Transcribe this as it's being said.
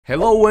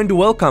Hello and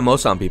welcome,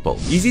 awesome people.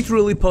 Is it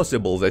really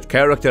possible that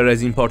character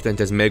as important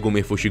as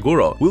Megumi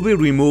Fushiguro will be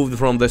removed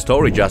from the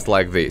story just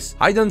like this?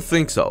 I don't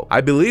think so.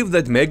 I believe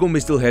that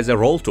Megumi still has a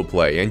role to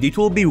play and it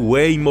will be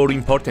way more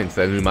important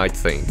than we might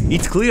think.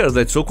 It's clear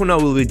that Sukuna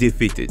will be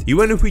defeated.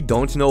 Even if we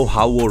don't know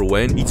how or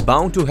when, it's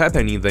bound to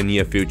happen in the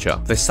near future.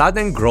 The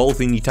sudden growth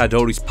in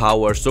Itadori's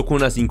power,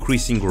 Sukuna's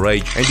increasing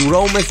rage, and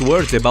Urome's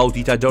words about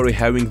Itadori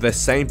having the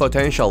same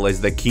potential as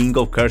the King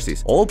of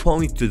Curses all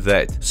point to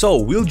that. So,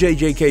 will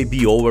JJK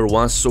be over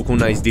once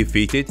Sukuna is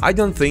defeated? I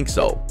don't think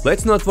so.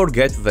 Let's not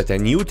forget that a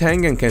new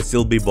Tengen can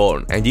still be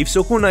born, and if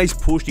Sukuna is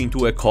pushed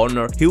into a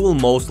corner, he will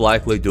most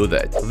likely do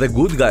that. The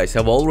good guys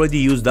have already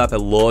used up a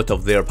lot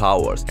of their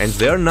powers, and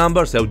their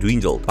numbers have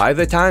dwindled. By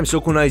the time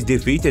Sukuna is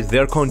defeated,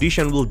 their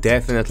condition will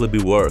definitely be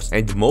worse,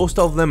 and most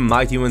of them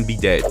might even be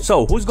dead.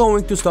 So who's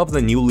going to stop the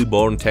newly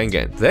born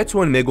Tengen? That's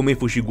when Megumi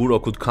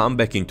Fushiguro could come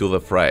back into the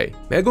fray.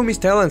 Megumi's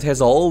talent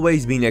has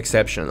always been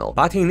exceptional,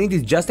 but he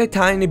needed just a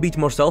tiny bit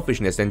more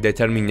selfishness and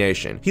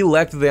determination. He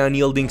lacked the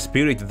unyielding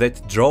spirit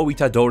that drove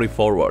Itadori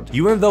forward.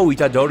 Even though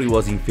Itadori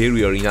was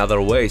inferior in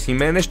other ways, he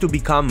managed to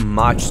become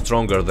much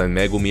stronger than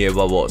Megumi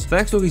ever was,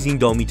 thanks to his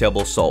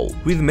indomitable soul.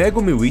 With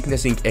Megumi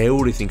witnessing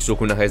everything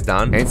Sukuna has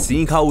done and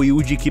seeing how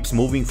Yuji keeps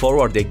moving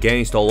forward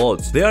against all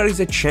odds, there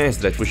is a chance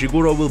that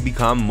Fushiguro will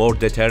become more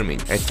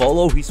determined and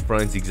follow his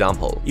friend's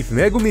example. If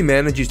Megumi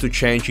manages to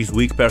change his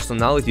weak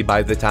personality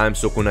by the time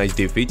Sukuna is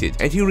defeated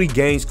and he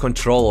regains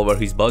control over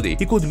his body,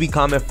 he could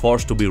become a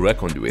force to be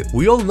reckoned with.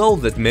 We all know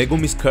that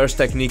Megumi's curse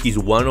technique is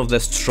one of the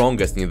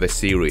strongest in the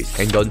series,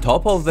 and on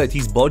top of that,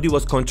 his body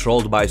was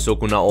controlled by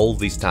Sukuna all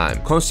this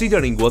time,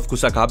 considering what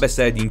Kusakabe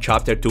said in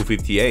chapter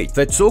 258,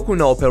 that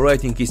Sukuna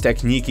operating his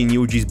technique in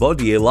Yuji's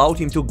body allowed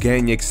him to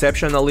gain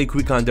exceptionally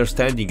quick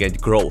understanding and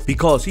growth,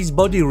 because his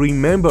body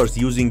remembers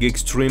using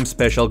extreme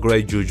special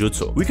grade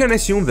Jujutsu. We can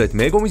assume that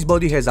Megumi's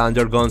body has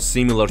undergone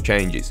similar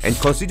changes, and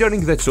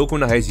considering that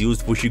Sukuna has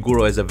used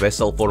Fushiguro as a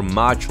vessel for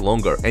much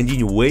longer and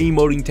in way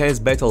more intense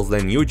battles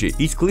than Yuji,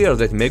 it's clear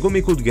that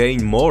Megumi could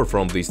gain more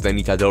from this than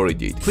Itadori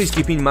did. Please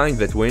keep in mind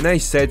that when I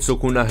said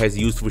Sukuna has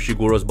used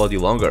Fushiguro's body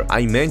longer,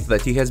 I meant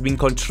that he has been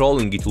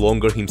controlling it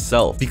longer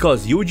himself,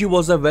 because Yuji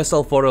was a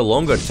vessel for a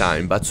longer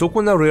time, but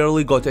Sukuna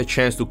rarely got a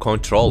chance to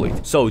control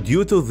it. So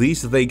due to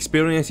this, the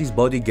experience his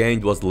body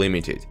gained was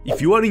limited.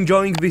 If you are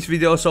enjoying this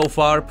video so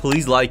far,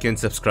 please like and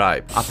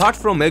subscribe. Apart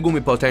from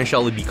Megumi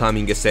potentially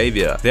becoming a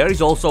savior, there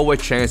is also a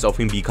chance of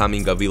him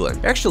becoming a villain.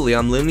 Actually,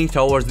 I'm leaning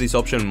towards this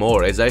option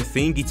more, as I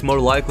think it's more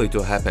likely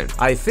to happen.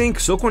 I think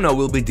Sukuna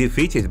will be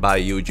defeated by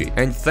Yuji,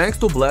 and thanks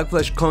to Black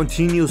Flash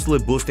continuously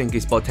boosting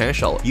his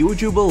potential,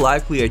 Yuji will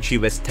likely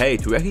achieve a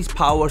state where his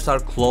powers are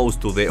close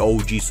to the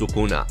OG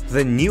Sukuna.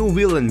 The new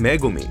villain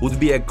Megumi would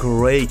be a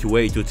great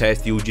way to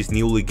test Yuji's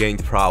newly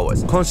gained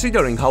prowess.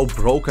 Considering how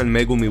broken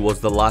Megumi was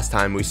the last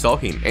time we saw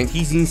him, and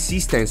his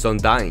insistence on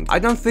dying, I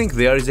don't think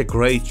there is a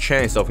great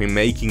chance of him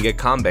making a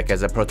comeback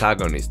as a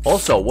protagonist.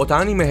 Also, what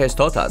anime has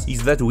taught us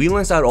is that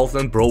villains are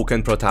often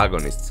broken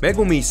protagonists.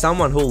 Megumi is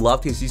someone who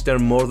loved his sister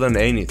more than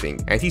anything,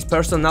 and his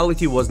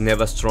personality was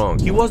never strong.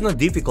 He was not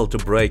difficult to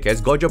break,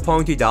 as Gojo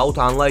pointed out.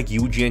 Unlike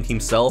Yuji and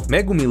himself,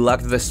 Megumi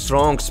lacked the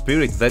strong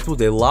spirit that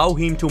would allow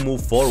him to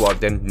move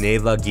forward and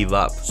never give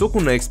up.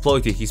 Sukuna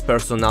exploited his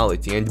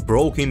personality and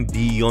broke him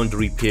beyond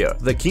repair.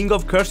 The King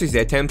of Curses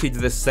attempted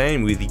the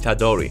same with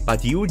Itadori,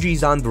 but Yuji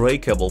is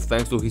unbreakable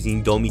thanks to his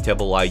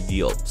indomitable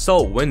ideal.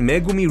 So, when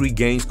Megumi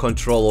regains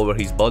control over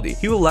his body,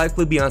 he will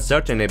likely be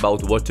uncertain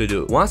about what to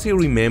do. Once he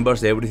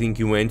remembers everything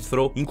he went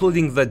through,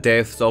 including the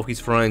deaths of his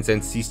friends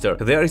and sister,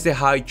 there is a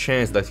high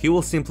chance that he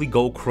will simply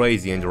go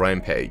crazy and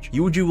rampage.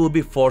 Yuji will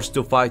be forced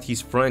to fight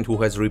his friend who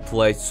has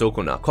replaced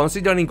Sukuna.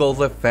 Considering all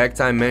the facts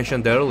I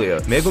mentioned earlier,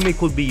 Megumi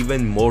could be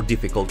even more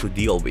difficult to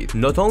deal with.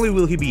 Not only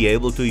will he be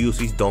able to use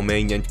his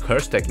domain and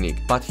curse technique,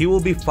 but he will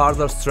be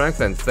further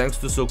strengthened thanks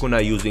to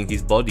Sukuna using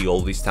his body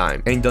all this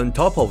time. And on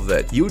top of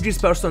that, Yuji's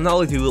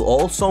personality will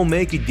also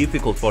make it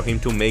difficult for him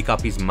to make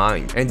up his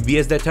mind and be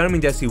as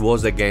determined as he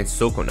was against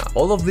Sukuna.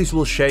 All of this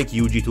will shake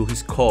Yuji to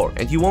his core,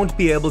 and he won't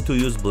be able to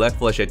use Black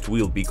Flash at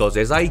will, because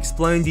as I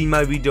explained in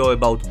my video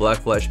about Black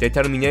Flash,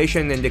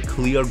 determination and a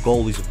clear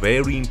goal is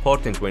very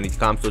important when it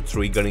comes to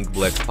triggering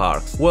black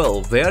sparks.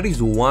 Well, there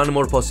is one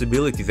more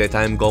possibility that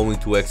I am going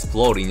to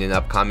explore in an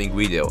upcoming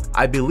video.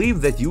 I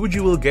believe that Yuji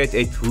will get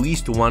at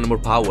least one more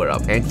power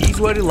up, and he's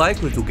very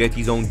likely to get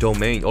his own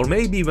domain or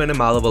maybe even a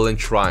malevolent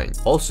shrine.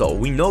 Also,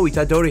 we know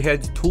Itadori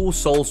had 2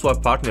 soul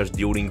swap partners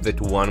during that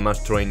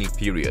 1-month training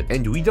period,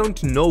 and we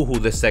don't know who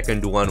the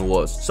second one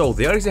was, so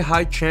there is a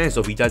high chance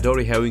of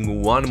Itadori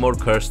having one more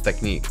curse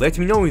technique. Let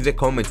me know in the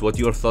comments what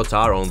your thoughts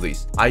are on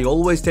this. I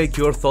always take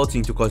your thoughts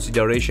into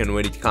consideration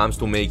when it comes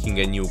to making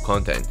a new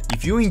content.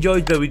 If you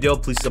enjoyed the video,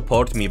 please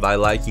support me by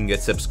liking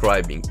and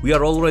subscribing. We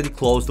are already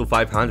close to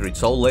 500,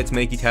 so let's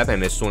make it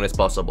happen as soon as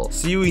possible.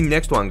 See you in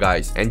next one,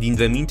 guys, and in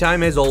the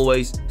meantime, as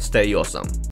always, stay awesome.